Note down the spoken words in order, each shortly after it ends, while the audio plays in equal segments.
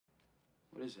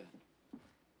What is that?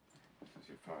 This is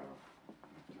your file. I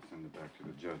have to send it back to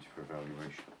the judge for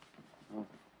evaluation. Oh.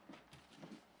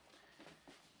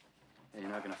 Hey, you're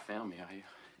not gonna fail me, are you?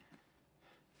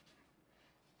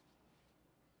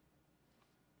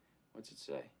 What's it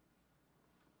say?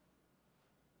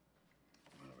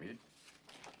 Want to read?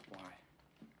 Why?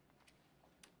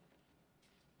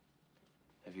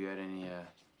 Have you had any,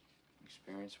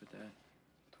 experience with that?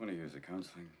 20 years of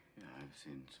counseling. Yeah, I've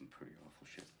seen some pretty awful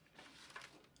shit.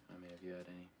 I mean, have you had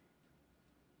any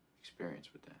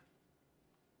experience with that?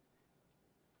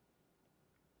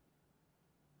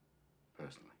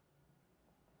 Personally?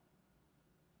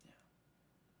 Yeah.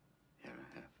 Yeah,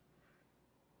 I have.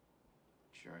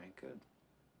 Sure ain't good.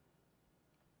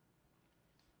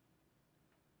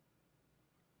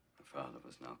 My father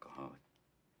was an alcoholic.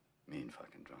 Mean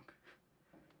fucking drunk.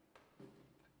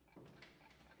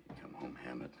 He'd come home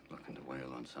hammered, looking to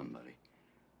wail on somebody.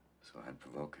 So I'd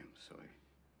provoke him so he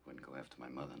wouldn't go after my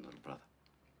mother and little brother.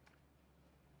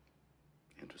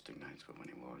 Interesting nights were when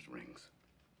he wore his rings.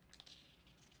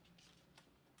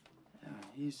 Yeah,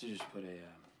 he used to just put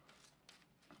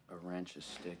a wrench, a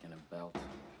stick, and a belt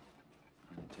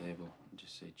on the table and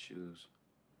just say choose.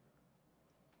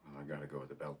 Well, I gotta go with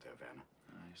the belt there, Vanna.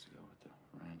 I used to go with the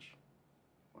wrench.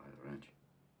 Why the wrench?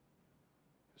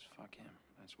 Because fuck him,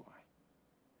 that's why.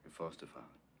 Your foster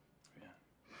father. Yeah.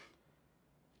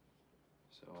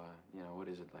 So, you know, what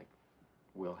is it, like,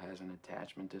 Will has an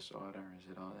attachment disorder? Is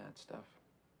it all that stuff?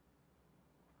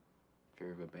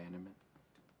 Fear of abandonment?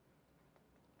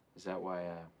 Is that why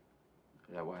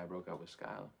I broke up with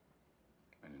Skylar?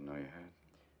 I didn't know you had.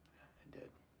 Yeah, I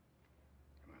did.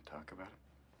 You wanna talk about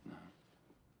it? No.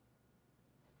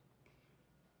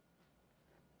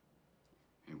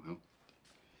 Hey, Will.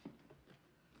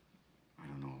 I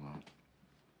don't know a lot.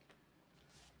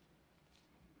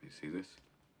 You see this?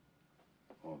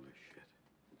 All this shit.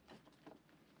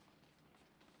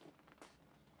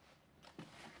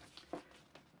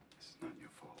 This is not your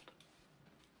fault.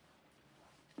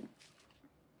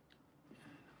 Yeah,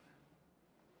 I know that.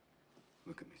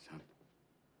 Look at me, son.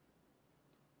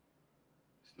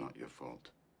 It's not your fault.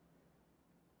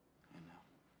 I know.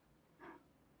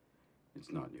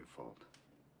 It's not your fault.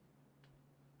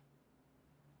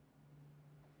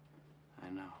 I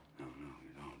know. No,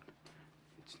 you don't.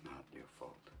 It's not your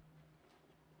fault.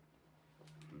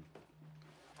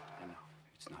 I know.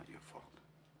 It's not your fault.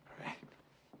 All right.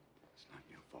 It's not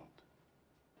your fault.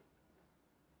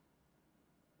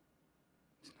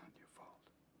 It's not your fault.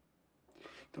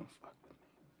 Don't fuck with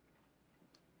me.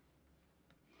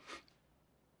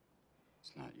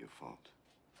 It's not your fault.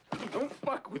 Don't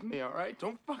fuck with me, all right?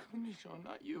 Don't fuck with me, Sean,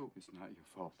 not you. It's not your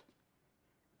fault.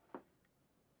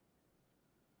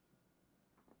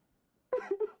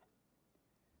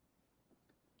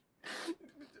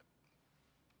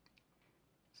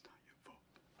 It's not your fault.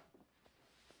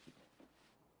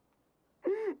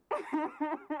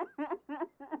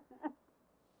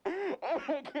 Oh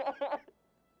my God.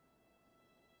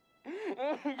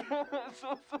 Oh my God, I'm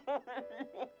so sorry.